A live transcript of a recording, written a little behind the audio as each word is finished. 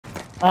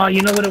Oh,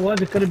 you know what it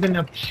was? It could have been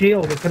a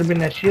shield. It could have been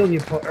that shield you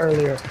put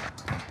earlier.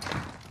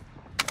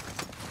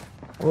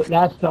 Well,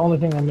 that's the only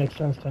thing that makes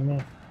sense to me.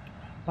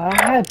 I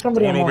had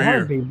somebody Going on my over here.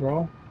 heartbeat,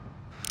 bro.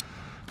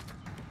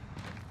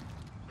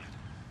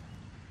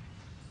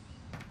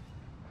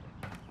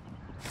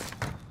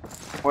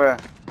 Where?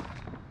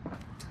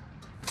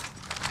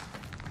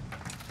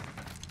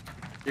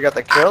 You got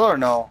the kill or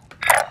no?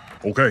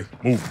 Okay,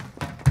 move.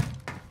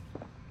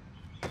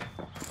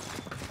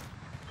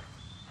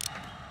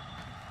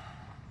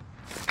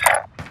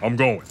 I'm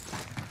going.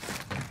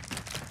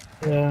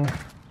 Yeah.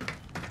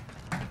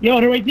 Yo,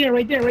 they're right there,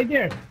 right there, right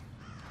there.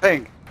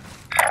 Ping.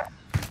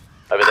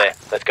 Over there.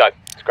 Let's go.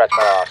 Scratch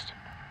my last.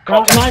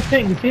 Nice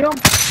thing. You see them?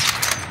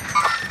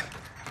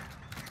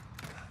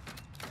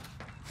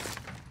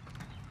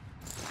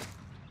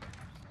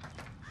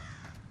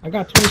 I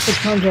got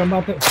 2600. I'm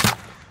about to.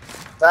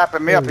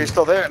 Tapping me up. He's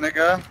still there,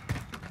 nigga.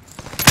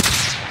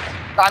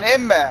 Got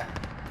him, man.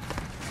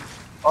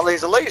 Oh,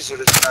 he's a laser,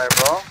 this guy,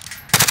 bro.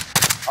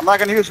 I'm not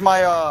gonna use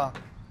my,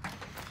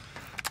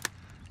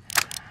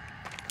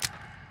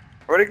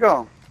 Where'd he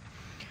go?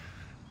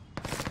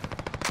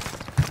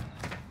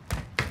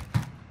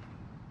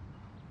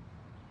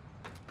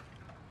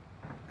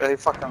 Yeah, he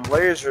fucking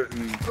lasered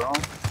me, bro.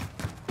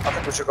 I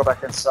think we should go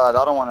back inside.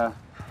 I don't wanna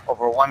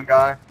over one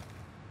guy.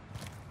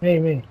 Hey,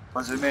 me.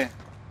 Was it me?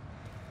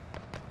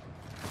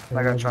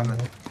 I got trying to.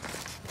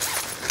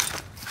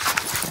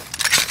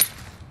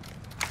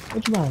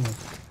 Which one?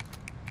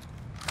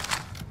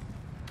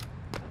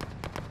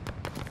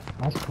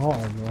 That's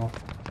hard, bro.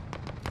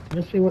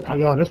 Let's see what.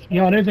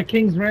 Yo, there's a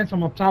King's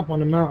Ransom up top on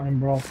the mountain,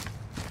 bro.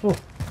 Ooh.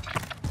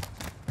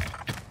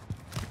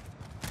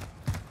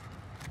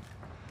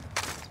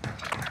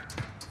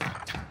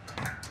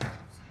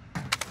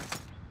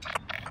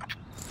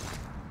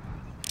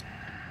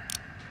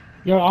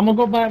 Yo, I'm gonna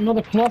go buy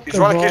another cluster. He's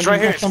right, bro. he's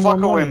right here. He's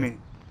fucking with me.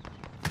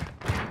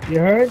 You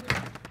heard?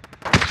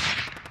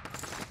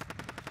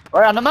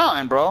 Right on the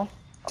mountain, bro.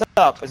 What's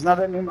up? It's not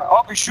at me.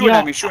 Oh, he's shooting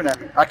at me, shooting at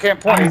me. I can't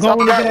point. I'm He's up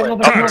going to that get way.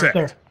 another Contact.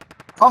 cluster.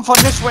 Come from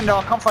this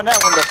window. Come from that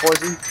window,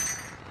 Poison.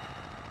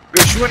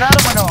 You're shooting at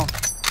him or no?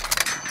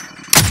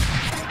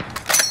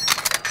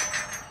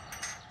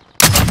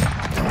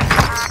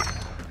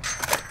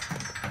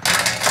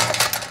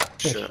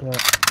 Shit.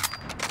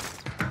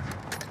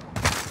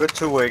 Good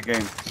two-way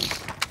game.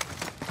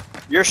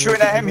 You're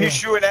shooting at him, he's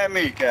shooting at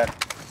me, cat.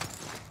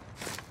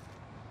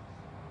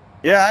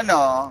 Yeah, I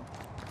know.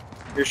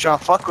 You're trying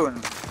to fuck with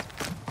him.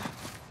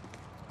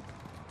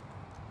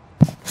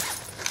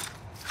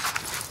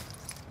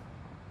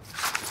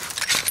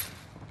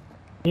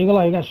 Eagle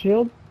Eye, you got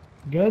shield?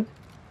 Good?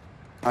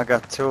 I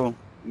got two.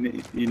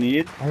 You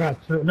need? I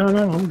got two. No,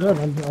 I'm good.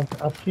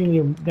 I've seen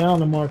you down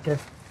the marker.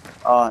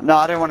 No,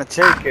 I didn't want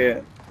to take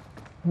it.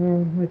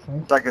 Makes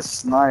sense. It's like a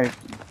snipe.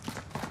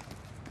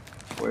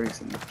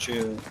 Where's in the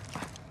chill?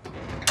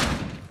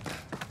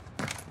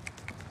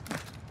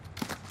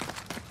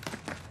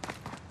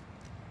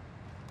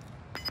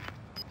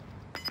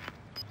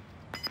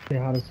 See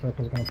how this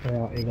circle's gonna play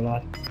out, Eagle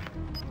Eye.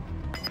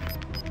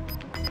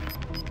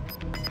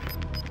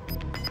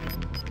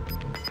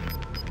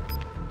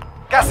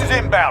 Gas is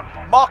inbound.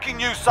 Marking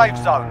new safe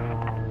zone.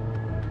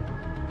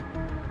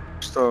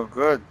 Still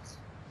good.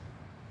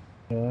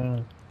 Yeah,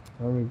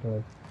 very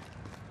good.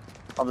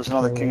 Oh, there's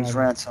another Oh, King's yeah.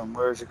 Ransom.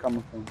 Where is it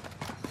coming from?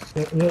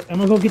 I'm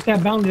gonna go get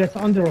that bounty that's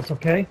under us,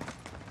 okay?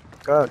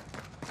 Good.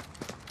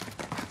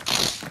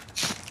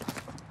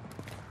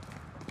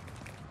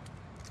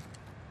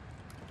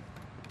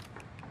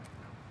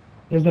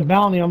 There's a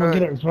bounty, I'm gonna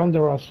get it. It's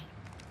under us.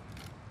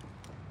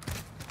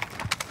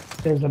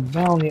 There's a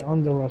bounty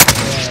under us.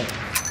 I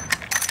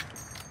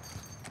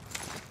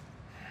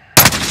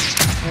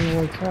don't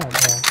know what's that,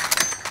 bro.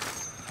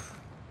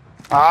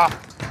 Ah!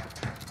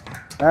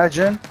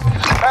 Imagine.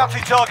 Bounty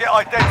target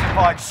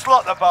identified.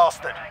 Slot the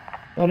bastard.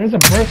 Oh, there's a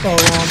Bertha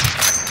around.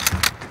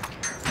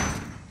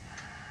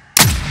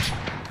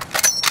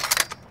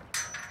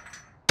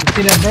 You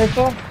see that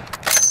Bertha?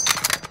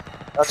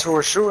 That's who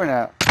we're shooting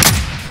at.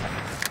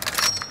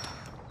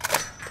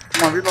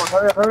 Come on, reload.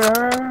 Hurry, hurry,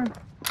 hurry.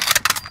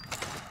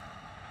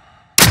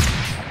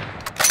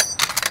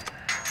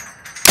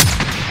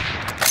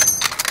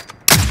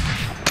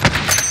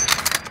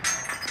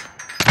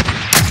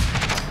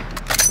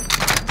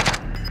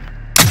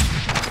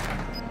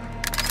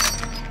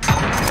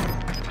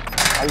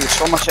 I use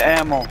so much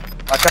ammo. I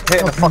got hit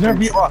in the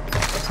fucking truck.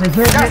 Preserve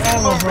your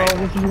ammo, bro.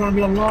 This is gonna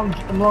be a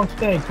long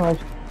stay, cuz.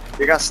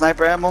 You got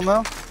sniper ammo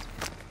now?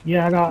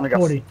 Yeah, I got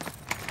 40.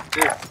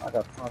 Yeah, I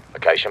got 40.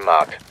 Location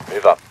marked.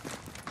 Move up.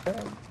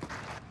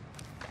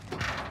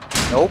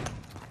 Nope.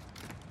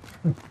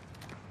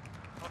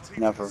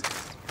 Never.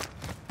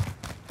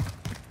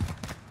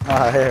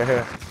 Ah,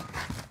 here.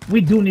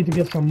 We do need to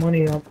get some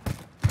money up.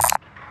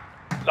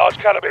 Large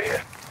caliber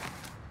here.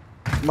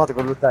 I'm about to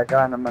go loot that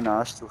guy in a minute.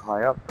 That's too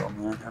high up though,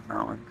 man. That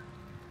mountain.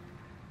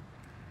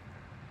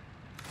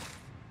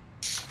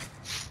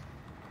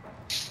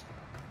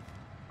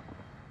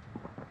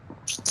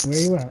 Where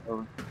you at?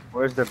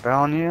 Where's the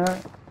bounty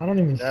at? I don't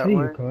even That see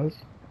way? you, cuz.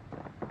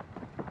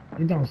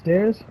 You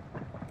downstairs?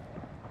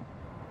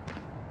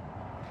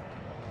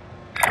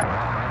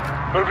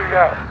 Moving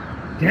out.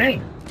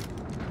 Dang.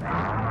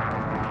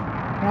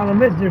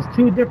 Problem is, there's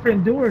 2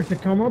 different doors to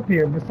come up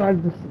here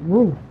besides this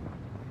roof.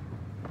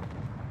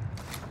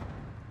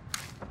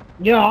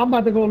 Yo, I'm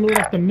about to go loot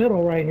up the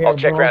middle right here, I'll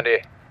check bro. around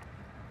here.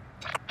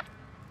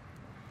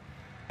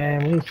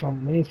 Man, we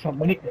need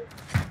something.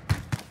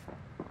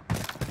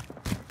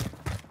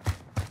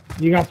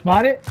 You got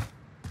spotted?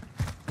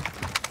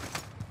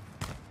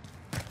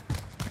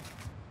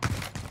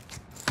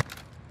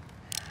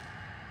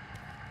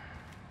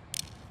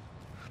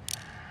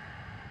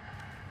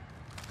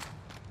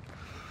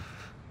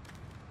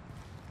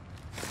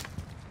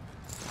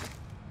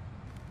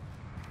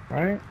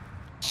 Right?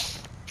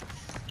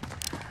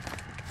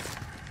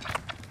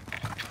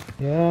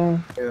 Yeah.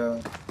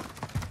 Yeah.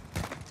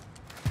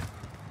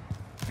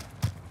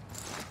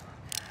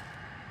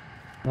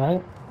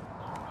 Right?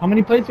 How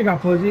many plates you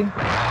got, Fuzzy?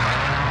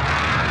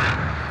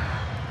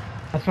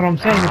 That's what I'm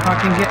saying. If I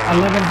can get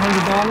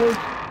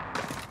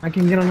 $1,100, I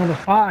can get another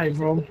 5,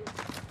 bro.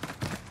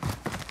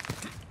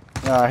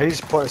 Nah, he's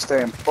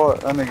staying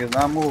put. That nigga's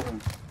not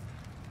moving.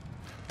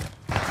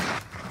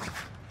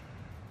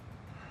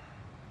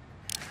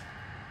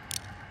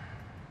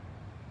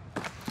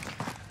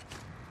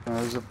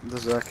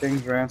 There's a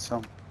King's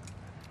Ransom.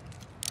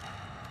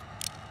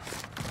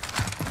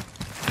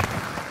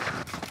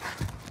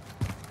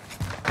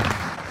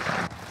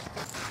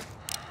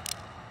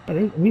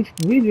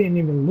 We didn't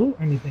even loot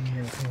anything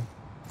here. So.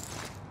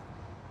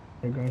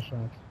 They're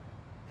gunshots.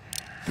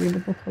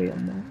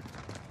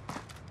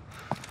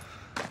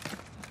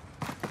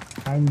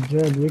 I'm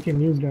Judge. We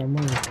can use that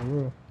money for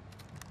real.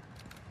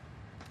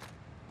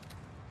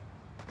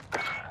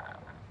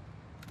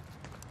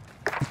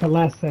 At the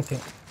last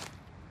second.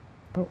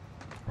 Oh,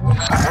 We're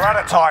out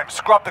of time.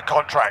 Scrub the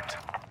contract.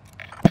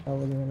 that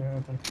wasn't gonna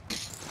happen.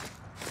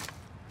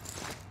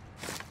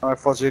 Alright,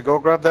 Fuzzy, go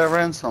grab that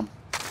ransom.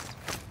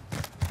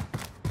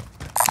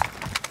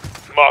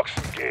 Mark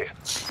some gear.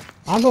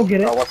 I'll go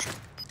get it.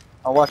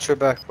 I'll watch your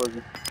back,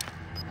 Fuzzy.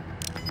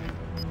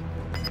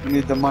 You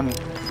need the money.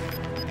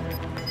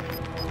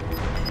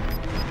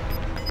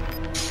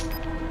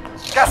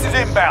 Gas is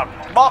inbound.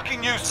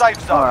 Marking new safe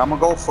zone. Alright, I'm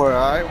gonna go for it,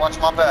 alright? Watch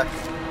my back.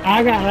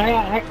 I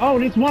got oh,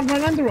 there's one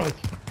right under us.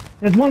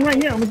 There's one right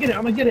here. I'm gonna get it.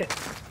 I'm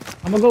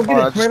gonna go get it.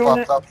 Alright, It's right on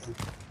that. up.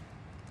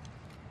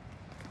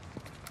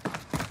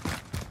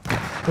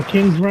 The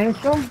King's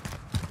Ransom?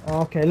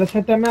 Okay, let's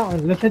hit that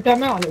mountain. Let's hit that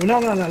mountain. No,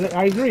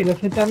 I agree. Let's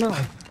hit that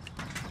mountain.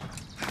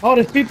 Oh,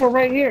 there's people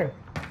right here.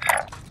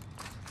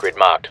 Grid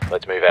marked.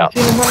 Let's move I out.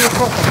 see them running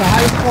across at the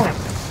highest point.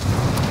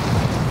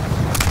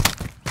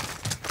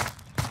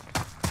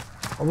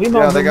 Oh, we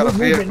might as they got well a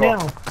move it vehicle.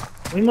 now.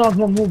 We might as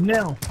well move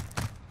now.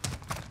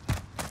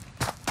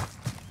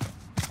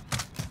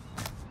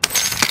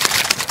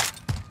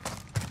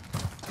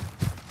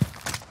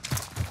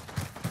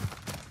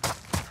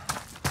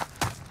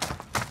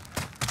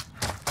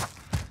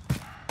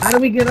 How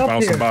do we get up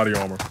Found here? some body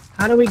armor.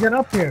 How do we get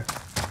up here?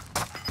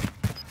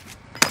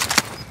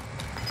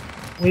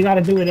 We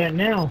gotta do it at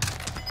now.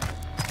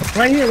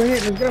 Right here,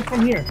 let's get up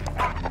from here.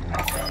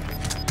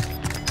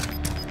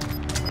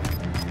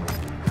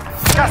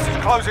 Gas is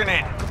closing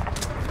in.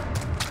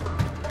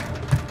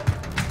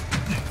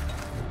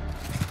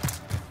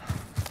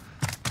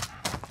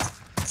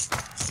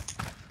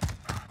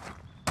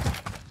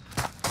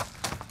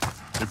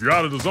 If you're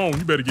out of the zone,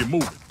 you better get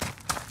moving.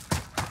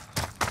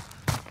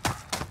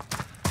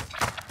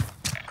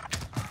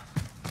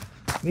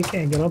 We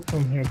can't get up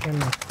from here, can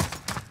we?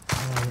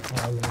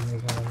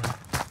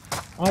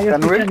 Oh,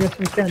 yes, Can we we? can, yes,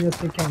 we can,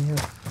 yes, we can,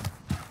 yes.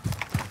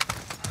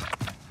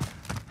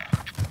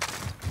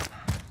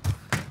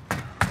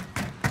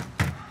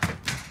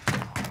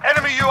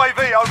 Enemy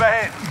UAV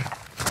overhead.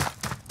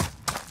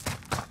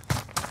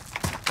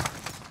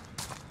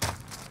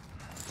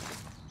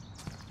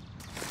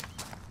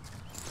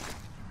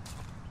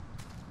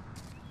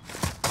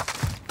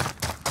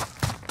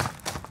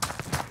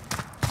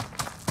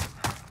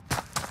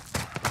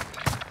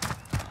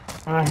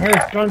 I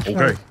heard gunshots.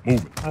 Okay,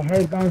 moving. I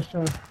heard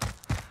gunshots.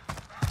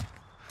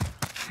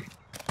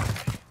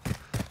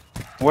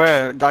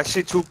 Where? I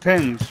see 2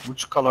 pins.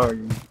 Which color are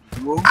you?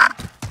 Blue?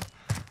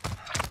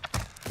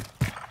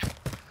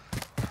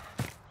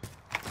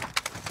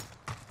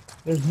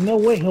 There's no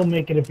way he'll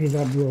make it if he's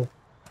not blue.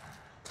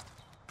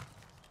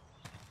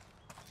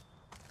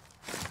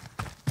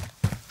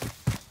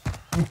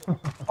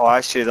 Oh, I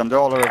see them. They're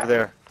all over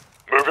there.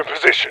 Move in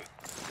position.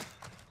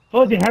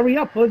 Fuzzy, hurry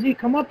up, Fuzzy.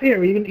 Come up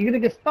here. You're gonna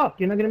get stuck.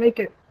 You're not gonna make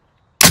it.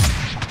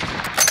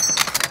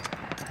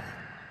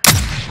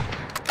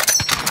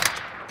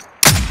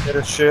 Get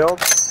a shield.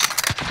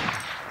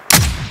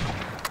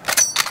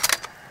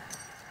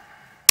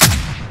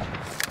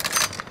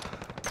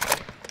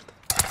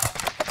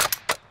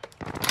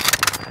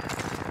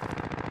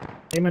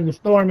 Amen. The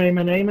storm.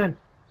 Amen. Amen.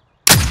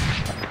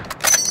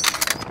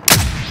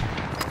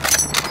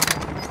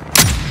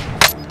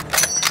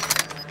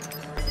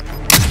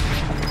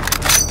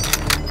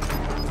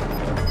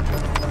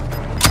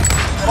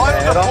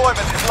 hit him.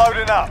 deployment is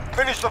loading up.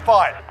 Finish the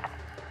fight.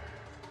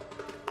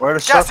 Where the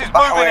Gas circle? is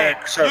Oh, moving yeah,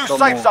 in. circle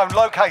New safe move. zone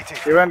located.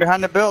 He ran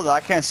behind the building. I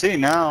can't see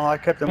now. I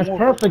kept him That's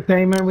moving. perfect,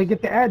 man. We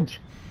get the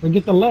edge. We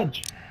get the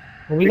ledge.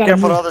 But we Be gotta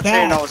careful the move other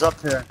team that fast. was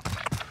up here.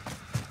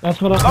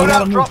 That's what Load we gotta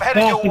up, move drop fast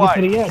heading to your get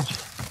to way. the edge.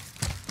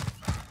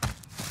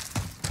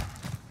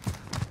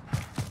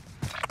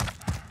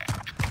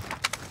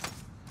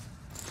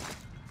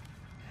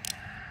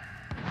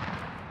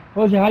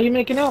 Fuzzy, how you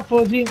making out,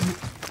 Fuzzy?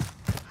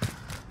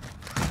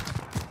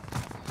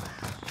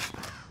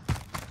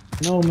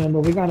 No, man,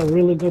 but we got a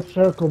really good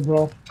circle,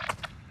 bro.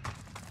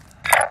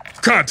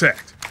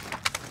 Contact.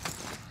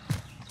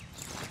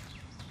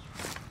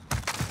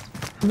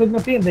 There's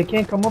nothing. They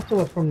can't come up to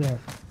us from there.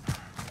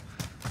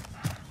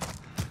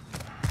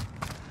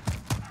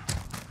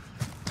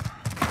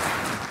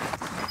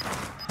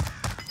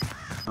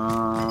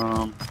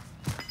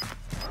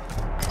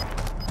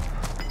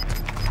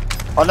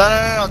 Oh,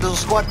 no. There's a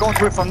squad going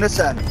through it from this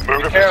end. Move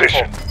Be to careful.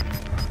 position.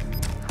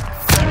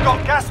 You've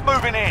got gas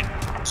moving in.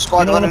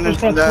 Squad You wanna running in push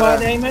from that that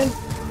squad, end.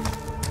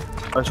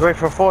 Amen? Let's wait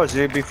for force.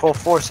 It'd be full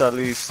force at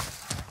least.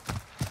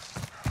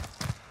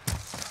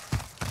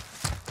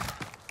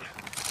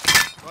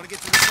 Gotta get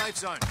to the safe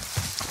zone.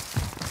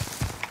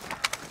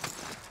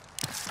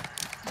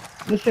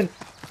 Listen,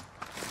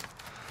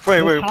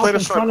 Wait, this play house the in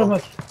front of circle.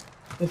 us.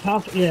 This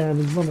house, yeah,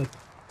 there's one.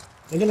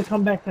 They're gonna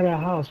come back to that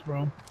house,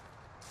 bro.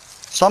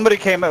 Somebody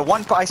came in.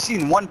 I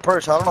seen one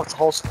person. I don't know if it's the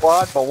whole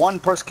squad, but one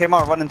person came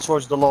out running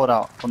towards the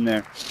loadout from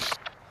there.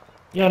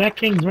 Yo, that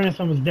King's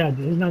ransom is dead.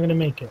 He's not gonna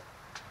make it.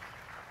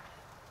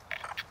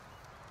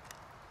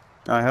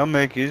 He'll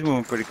make it. He's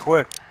moving pretty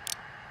quick.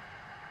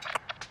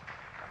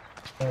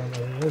 Oh, yeah,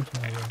 he is,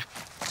 man.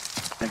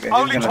 Nigga, he's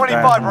Only gonna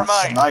 25 die from a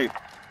remain. snipe.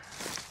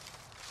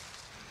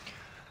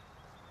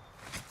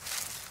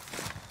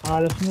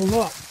 Alright, let's move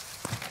up.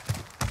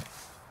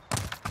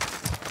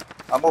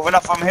 I'm moving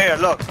up from here.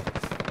 Look.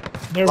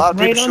 They're lot of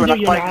right people shooting under at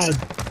your bikes. eyes.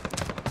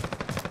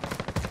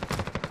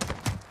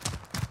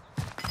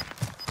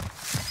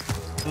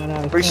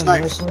 Three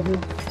snipes.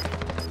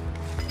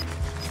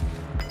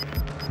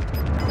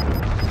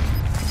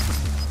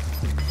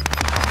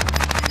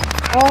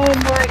 Oh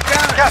my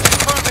god! Gas is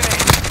moving in.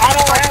 I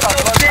don't have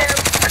no damn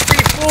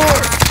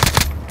C4!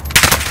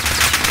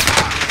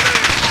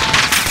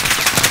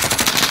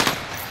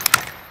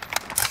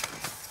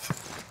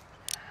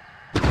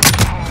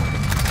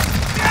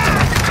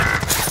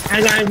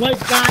 And I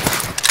wiped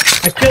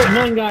that. I killed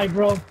one guy,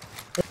 bro.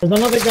 There's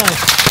another guy.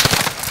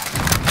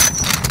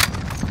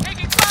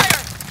 Taking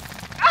fire!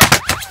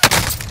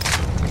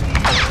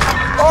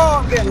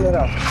 Oh, I'm getting lit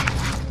up.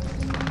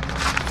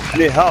 I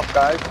need help,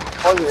 guys.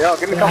 Holy hell.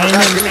 Give me cover,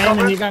 guys. Give me Amen,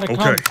 cover. you gotta come.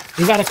 Okay.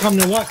 You gotta come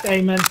to what,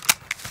 Amen?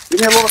 Give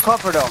me a little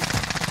cover, though.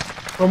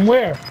 From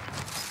where?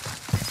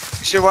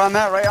 You see where I'm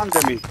at? Right under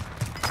me.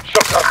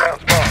 Shotgun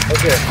rounds marked.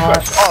 Okay.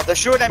 Alright. Oh, they're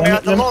shooting at me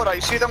at the Let me- loadout.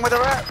 You see them where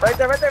they're at? Right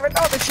there, right there, right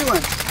there. Oh, they're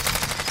shooting.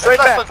 Straight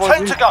Less back, than 10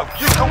 boys. to go.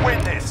 You can win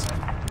this.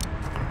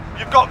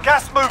 You've got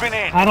gas moving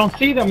in. I don't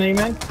see them,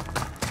 Amen.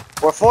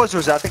 Where Forza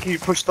was at, I think he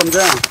pushed them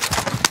down.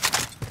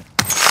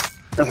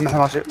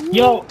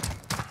 Yo.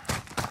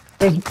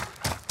 There's...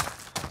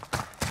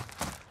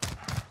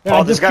 Yeah, I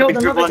Oh, there's just gotta be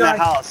killed people another in that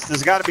guy. house.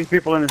 There's gotta be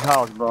people in his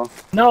house, bro.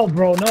 No,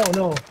 bro,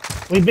 no.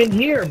 We've been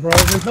here, bro.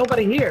 There's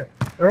nobody here.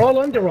 They're all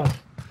under us.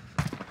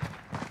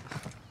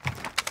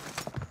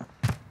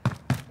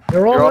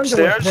 They're all You're under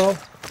upstairs? us, bro.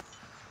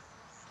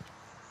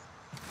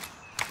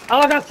 Oh,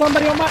 I got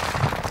somebody on my...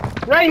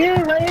 Right here.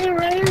 I'm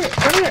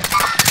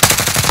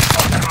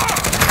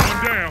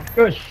down.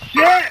 Good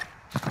shit.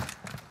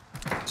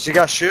 She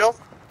got shield?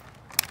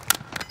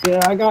 Yeah,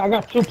 I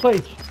got 2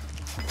 plates.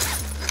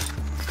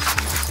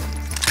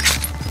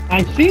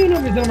 I seen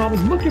him, I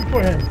was looking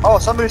for him. Oh,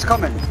 somebody's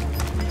coming.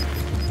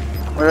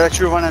 Where that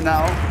you running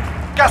now?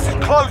 Gas is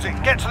closing.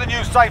 Get to the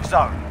new safe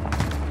zone.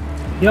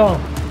 Yo.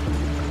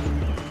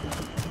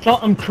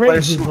 Something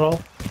crazy, Where's- bro.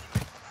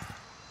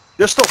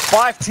 There's still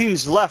 5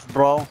 teams left,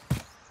 bro.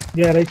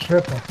 Yeah, they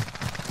tripping.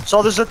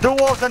 So there's a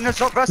duos and there's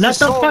a rest Let of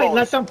them solos. fight,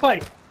 let them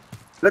fight.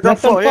 Let them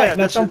fight, yeah.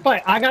 Let them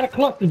fight. I got a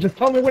cluster, just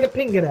tell me where to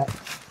ping it at.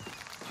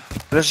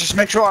 Let's just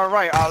make sure our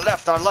right, our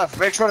left.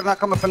 Make sure they're not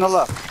coming from the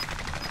left.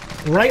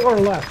 Right or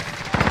left?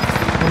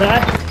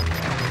 That?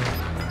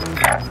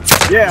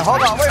 Yeah,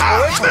 hold on, wait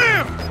for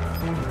it.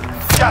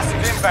 Gas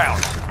is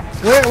inbound.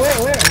 Where?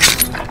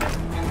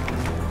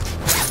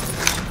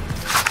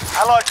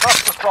 Allied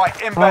cluster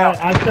strike inbound.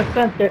 Alright, I just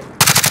sent it.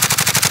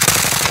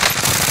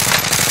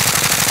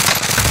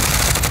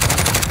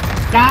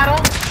 Got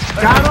him?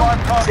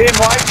 Team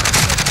white.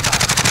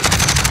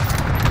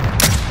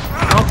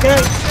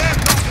 Okay.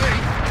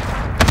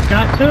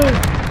 Got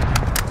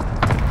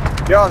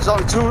 2. Yo,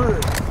 zone 2.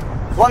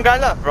 1 guy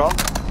left, bro.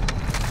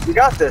 You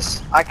got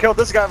this. I killed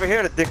this guy over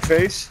here, the dick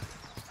face.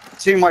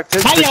 Team white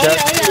pissed Hiya.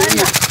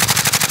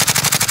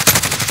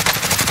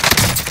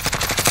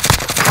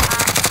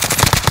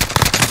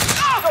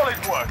 Solid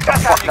work. Get the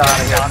That's how fuck you out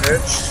get of here,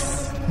 it.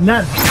 bitch.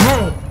 Let's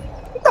go.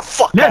 Get the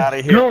fuck Let's out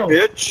of here, go.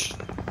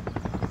 bitch.